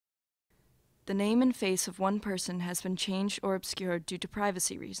The name and face of one person has been changed or obscured due to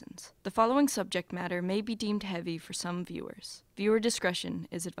privacy reasons. The following subject matter may be deemed heavy for some viewers. Viewer discretion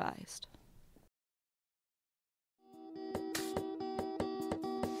is advised.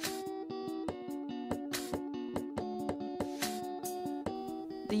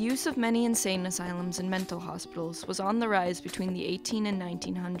 The use of many insane asylums and mental hospitals was on the rise between the 18 and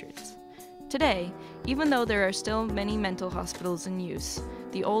 1900s. Today, even though there are still many mental hospitals in use,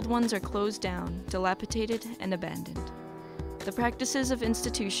 the old ones are closed down, dilapidated, and abandoned. The practices of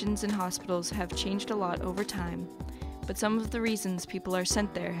institutions and hospitals have changed a lot over time, but some of the reasons people are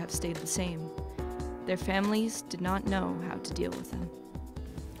sent there have stayed the same. Their families did not know how to deal with them.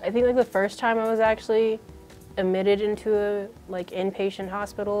 I think the first time I was actually admitted into a inpatient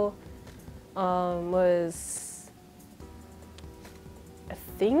hospital was, I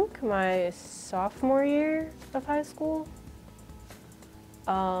think, my sophomore year of high school.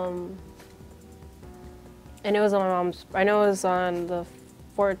 And it was on my mom's, I know it was on the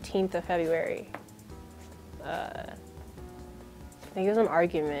 14th of February. I think it was an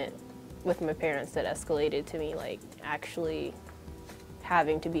argument with my parents that escalated to me actually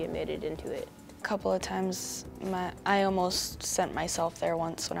having to be admitted into it. A couple of times, I almost sent myself there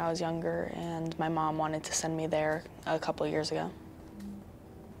once when I was younger, and my mom wanted to send me there a couple of years ago.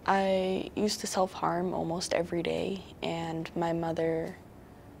 I used to self-harm almost every day, and my mother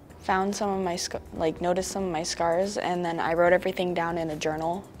found some of my, noticed some of my scars, and then I wrote everything down in a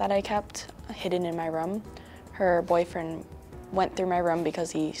journal that I kept hidden in my room. Her boyfriend went through my room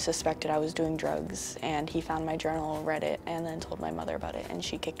because he suspected I was doing drugs, and he found my journal, read it, and then told my mother about it, and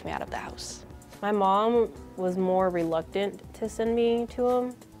she kicked me out of the house. My mom was more reluctant to send me to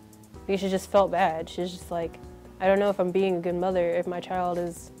him because she just felt bad. She's just like, I don't know if I'm being a good mother if my child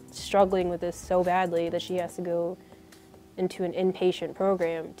is struggling with this so badly that she has to go into an inpatient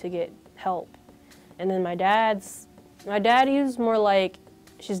program to get help. And then my dad, he was more like,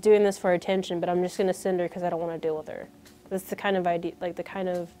 she's doing this for attention, but I'm just gonna send her because I don't want to deal with her. That's the kind of idea, the kind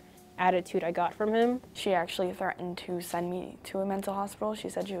of attitude I got from him. She actually threatened to send me to a mental hospital. She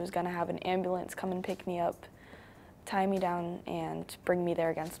said she was gonna have an ambulance come and pick me up, tie me down, and bring me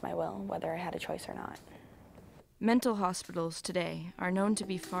there against my will, whether I had a choice or not. Mental hospitals today are known to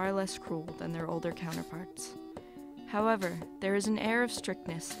be far less cruel than their older counterparts. However, there is an air of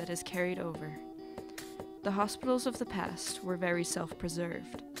strictness that is carried over. The hospitals of the past were very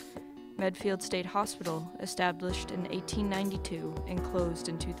self-preserved. Medfield State Hospital, established in 1892 and closed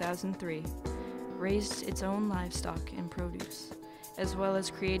in 2003, raised its own livestock and produce, as well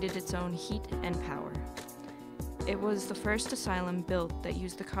as created its own heat and power. It was the first asylum built that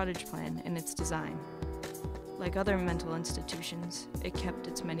used the cottage plan in its design. Like other mental institutions, it kept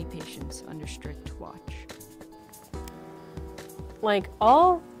its many patients under strict watch.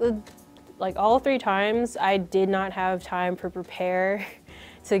 All 3 times, I did not have time to prepare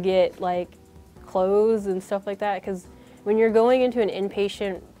to get clothes and stuff like that, because when you're going into an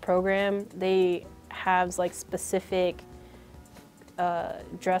inpatient program, they have specific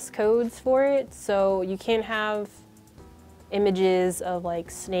dress codes for it, so you can't have images of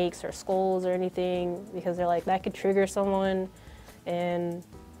snakes or skulls or anything, because they're that could trigger someone. And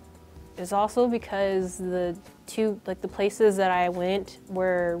it's also because the places that I went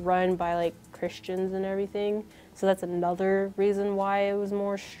were run by Christians and everything, so that's another reason why it was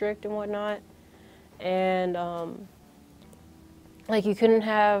more strict and whatnot. And you couldn't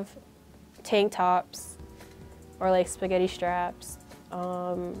have tank tops or spaghetti straps.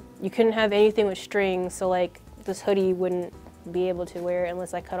 You couldn't have anything with strings, so this hoodie wouldn't be able to wear it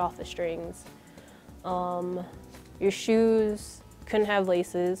unless I cut off the strings. Your shoes couldn't have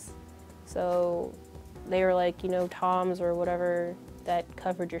laces, so they were Toms or whatever that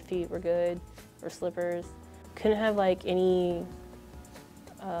covered your feet were good, or slippers. Couldn't have any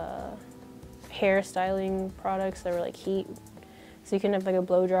hair styling products that were heat, so you couldn't have a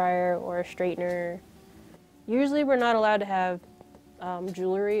blow dryer or a straightener. Usually we're not allowed to have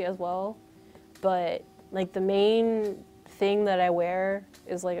jewelry as well, but the main thing that I wear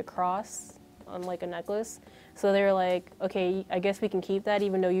is a cross on a necklace. So they were okay, I guess we can keep that,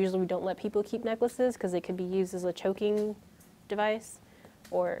 even though usually we don't let people keep necklaces because it could be used as a choking device,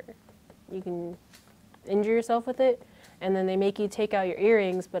 or you can injure yourself with it. And then they make you take out your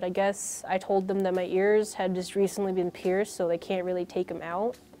earrings, but I guess I told them that my ears had just recently been pierced, so they can't really take them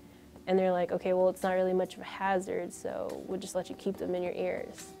out. And they're okay, well, it's not really much of a hazard, so we'll just let you keep them in your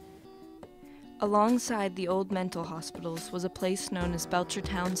ears. Alongside the old mental hospitals was a place known as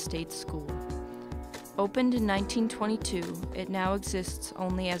Belchertown State School. Opened in 1922, it now exists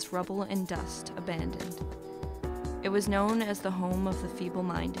only as rubble and dust, abandoned. It was known as the home of the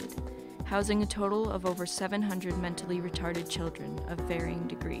feeble-minded. housing a total of over 700 mentally retarded children of varying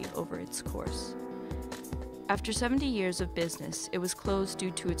degree over its course. After 70 years of business, it was closed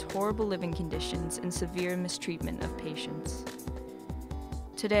due to its horrible living conditions and severe mistreatment of patients.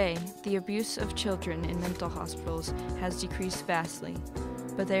 Today, the abuse of children in mental hospitals has decreased vastly,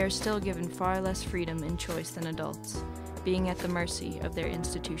 but they are still given far less freedom and choice than adults, being at the mercy of their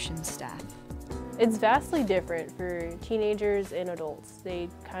institution's staff. It's vastly different for teenagers and adults. They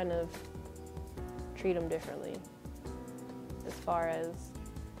kind of treat them differently as far as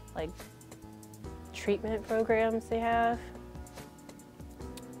like treatment programs they have,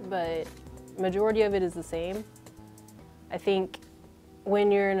 but majority of it is the same. I think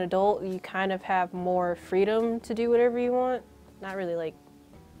when you're an adult, you kind of have more freedom to do whatever you want. Not really like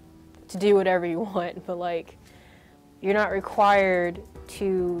to do whatever you want, but like you're not required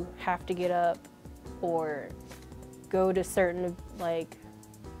to have to get up or go to certain like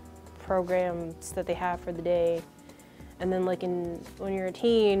programs that they have for the day. And then like when you're a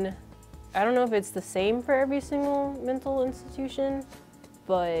teen, I don't know if it's the same for every single mental institution,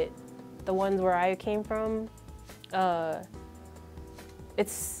 but the ones where I came from,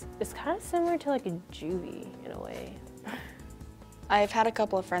 it's kind of similar to like a juvie in a way. I've had a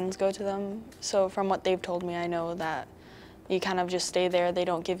couple of friends go to them, so from what they've told me, I know that you kind of just stay there. They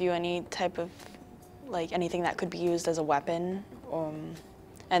don't give you any type of, like, anything that could be used as a weapon,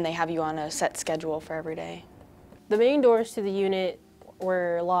 and they have you on a set schedule for every day. The main doors to the unit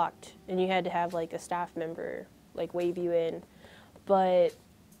were locked, and you had to have like a staff member like wave you in. But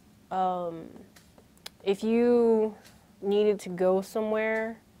if you needed to go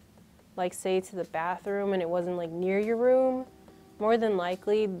somewhere, like say to the bathroom, and it wasn't like near your room, more than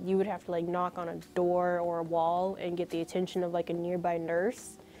likely you would have to like knock on a door or a wall and get the attention of like a nearby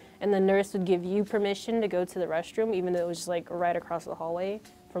nurse, and the nurse would give you permission to go to the restroom even though it was just like right across the hallway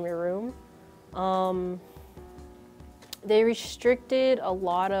from your room. They restricted a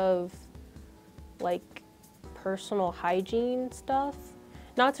lot of like personal hygiene stuff.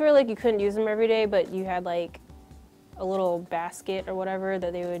 Not to where like you couldn't use them every day, but you had like a little basket or whatever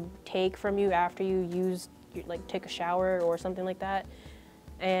that they would take from you after you like take a shower or something like that.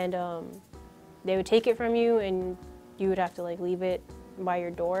 And they would take it from you and you would have to like leave it by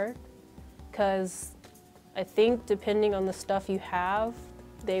your door. 'Cause I think depending on the stuff you have,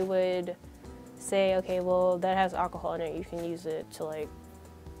 they would say, okay, well, that has alcohol in it, you can use it to like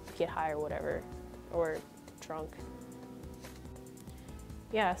get high or whatever, or drunk.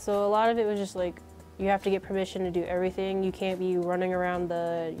 Yeah, so a lot of it was just like, you have to get permission to do everything. You can't be running around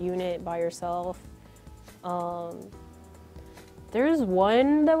the unit by yourself. There's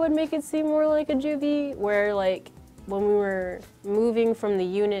one that would make it seem more like a juvie, where like when we were moving from the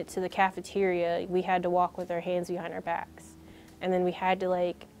unit to the cafeteria, we had to walk with our hands behind our backs. And then we had to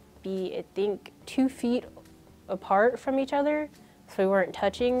like be, I think, 2 feet apart from each other, so we weren't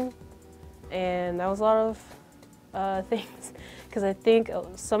touching. And that was a lot of things, because I think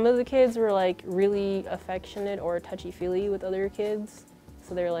some of the kids were like really affectionate or touchy-feely with other kids.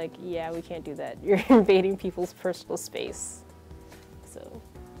 So they're like, yeah, we can't do that. You're invading people's personal space. So,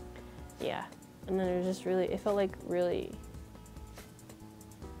 yeah. And then it was just really, it felt like really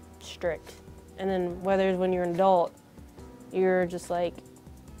strict. And then whether when you're an adult, you're just like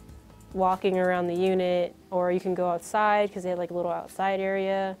walking around the unit, or you can go outside because they had like a little outside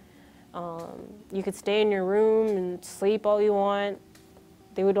area. You could stay in your room and sleep all you want.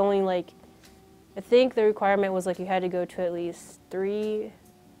 They would only like, I think the requirement was like you had to go to at least 3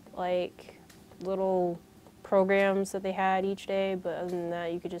 like little programs that they had each day, but other than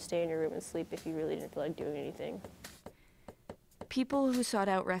that you could just stay in your room and sleep if you really didn't feel like doing anything. People who sought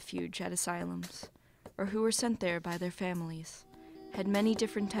out refuge at asylums, or who were sent there by their families, had many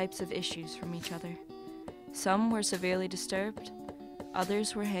different types of issues from each other. Some were severely disturbed,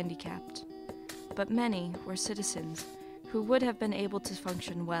 others were handicapped, but many were citizens who would have been able to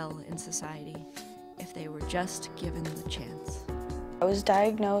function well in society if they were just given the chance. I was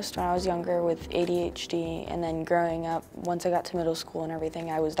diagnosed when I was younger with ADHD, and then growing up, once I got to middle school and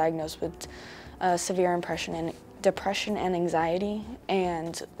everything, I was diagnosed with severe depression and anxiety.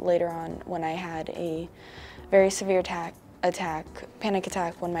 And later on, when I had a very severe panic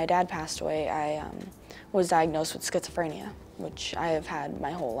attack when my dad passed away, I was diagnosed with schizophrenia, which I have had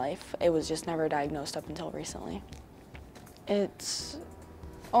my whole life. It was just never diagnosed up until recently. It's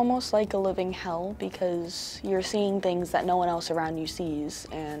almost like a living hell, because you're seeing things that no one else around you sees,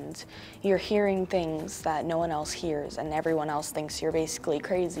 and you're hearing things that no one else hears, and everyone else thinks you're basically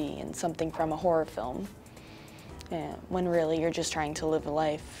crazy and something from a horror film, when really you're just trying to live a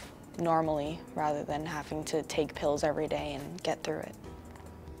life normally rather than having to take pills every day and get through it.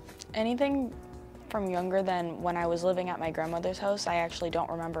 Anything from younger than when I was living at my grandmother's house, I actually don't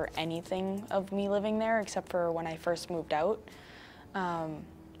remember anything of me living there except for when I first moved out.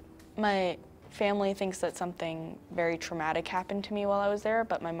 My family thinks that something very traumatic happened to me while I was there,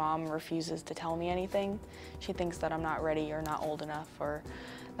 but my mom refuses to tell me anything. She thinks that I'm not ready or not old enough, or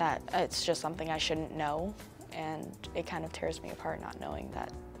that it's just something I shouldn't know, and it kind of tears me apart not knowing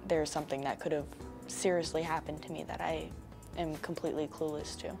that there's something that could have seriously happened to me that I am completely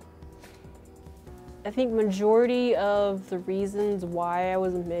clueless to. I think majority of the reasons why I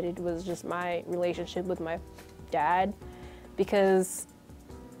was admitted was just my relationship with my dad, because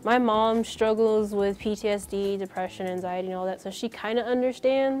my mom struggles with PTSD, depression, anxiety, and all that, so she kind of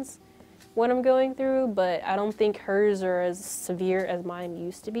understands what I'm going through, but I don't think hers are as severe as mine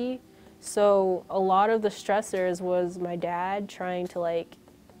used to be. So a lot of the stressors was my dad trying to, like,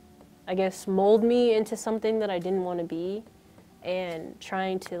 I guess, mold me into something that I didn't want to be, and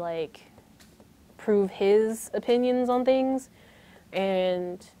trying to, like, prove his opinions on things,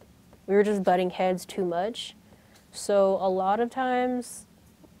 and we were just butting heads too much. So a lot of times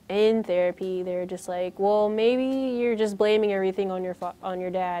in therapy, they're just like, well, maybe you're just blaming everything on your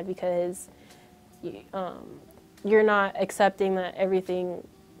dad because you're not accepting that everything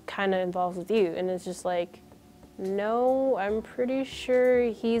kind of involves with you. And it's just like, no, I'm pretty sure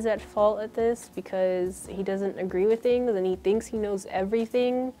he's at fault at this because he doesn't agree with things and he thinks he knows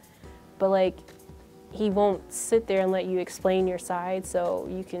everything, but like, he won't sit there and let you explain your side so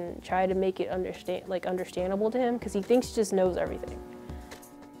you can try to make it understandable to him, because he thinks he just knows everything.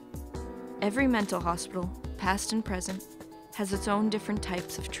 Every mental hospital, past and present, has its own different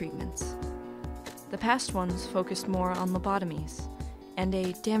types of treatments. The past ones focused more on lobotomies and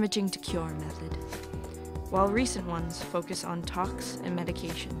a damaging to cure method, while recent ones focus on talks and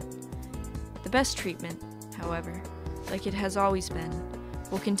medication. The best treatment, however, like it has always been,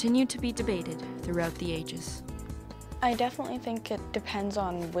 will continue to be debated throughout the ages. I definitely think it depends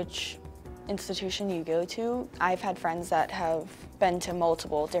on which institution you go to. I've had friends that have been to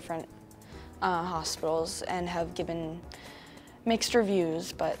multiple different hospitals and have given mixed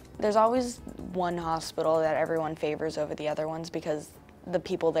reviews, but there's always one hospital that everyone favors over the other ones because the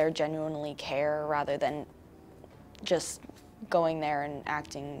people there genuinely care rather than just going there and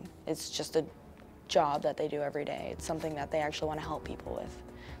acting. It's just a job that they do every day. It's something that they actually want to help people with.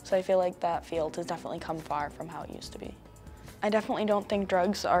 So I feel like that field has definitely come far from how it used to be. I definitely don't think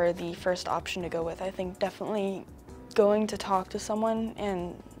drugs are the first option to go with. I think definitely going to talk to someone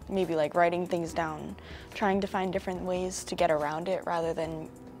and maybe like writing things down, trying to find different ways to get around it rather than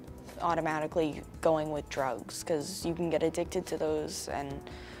automatically going with drugs, because you can get addicted to those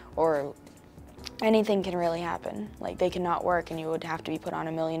or anything can really happen. Like they cannot work and you would have to be put on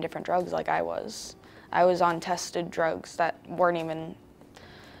a million different drugs like I was. I was on tested drugs that weren't even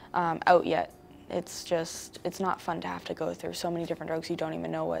out yet. It's not fun to have to go through so many different drugs you don't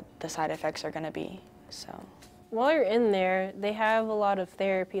even know what the side effects are gonna be, so. While you're in there, they have a lot of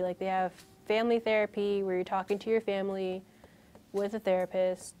therapy. Like they have family therapy where you're talking to your family with a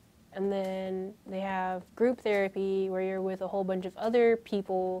therapist, and then they have group therapy where you're with a whole bunch of other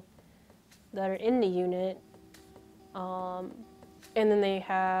people that are in the unit, and then they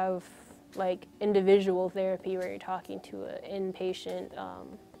have like individual therapy where you're talking to an inpatient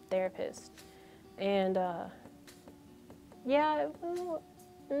therapist. And yeah,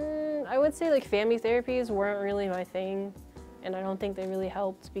 I would say like family therapies weren't really my thing, and I don't think they really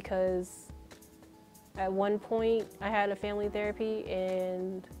helped because at one point I had a family therapy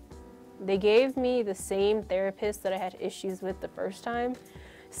and they gave me the same therapist that I had issues with the first time.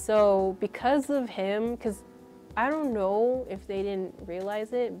 So because of him, because I don't know if they didn't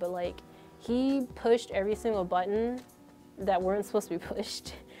realize it, but like he pushed every single button that weren't supposed to be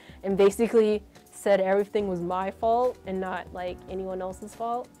pushed and basically said everything was my fault and not like anyone else's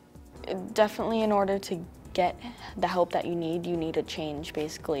fault. Definitely in order to get the help that you need to change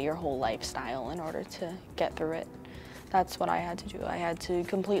basically your whole lifestyle in order to get through it. That's what I had to do. I had to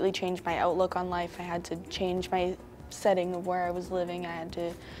completely change my outlook on life. I had to change my setting of where I was living. I had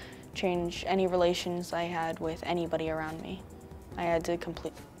to change any relations I had with anybody around me. I had to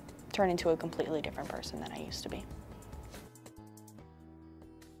turn into a completely different person than I used to be.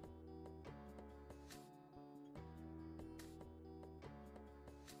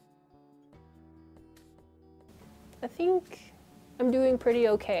 I think I'm doing pretty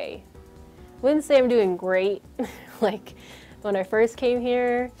okay. Wouldn't say I'm doing great like when I first came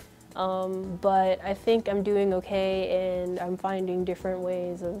here, but I think I'm doing okay, and I'm finding different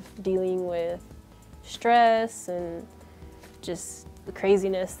ways of dealing with stress and just the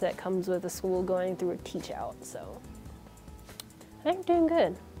craziness that comes with the school going through a teach out. So I think I'm doing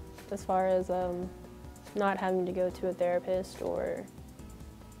good. as far as not having to go to a therapist or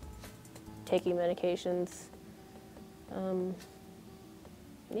taking medications.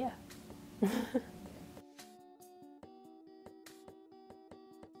 Yeah.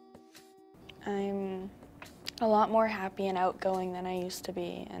 I'm a lot more happy and outgoing than I used to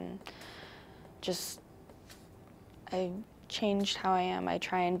be, and I changed how I am. I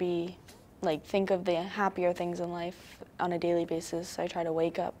try and think of the happier things in life on a daily basis. I try to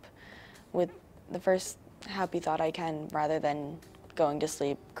wake up with the first happy thought I can rather than going to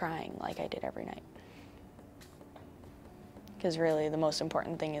sleep crying like I did every night. Because really the most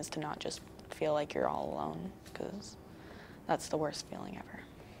important thing is to not just feel like you're all alone, because that's the worst feeling ever.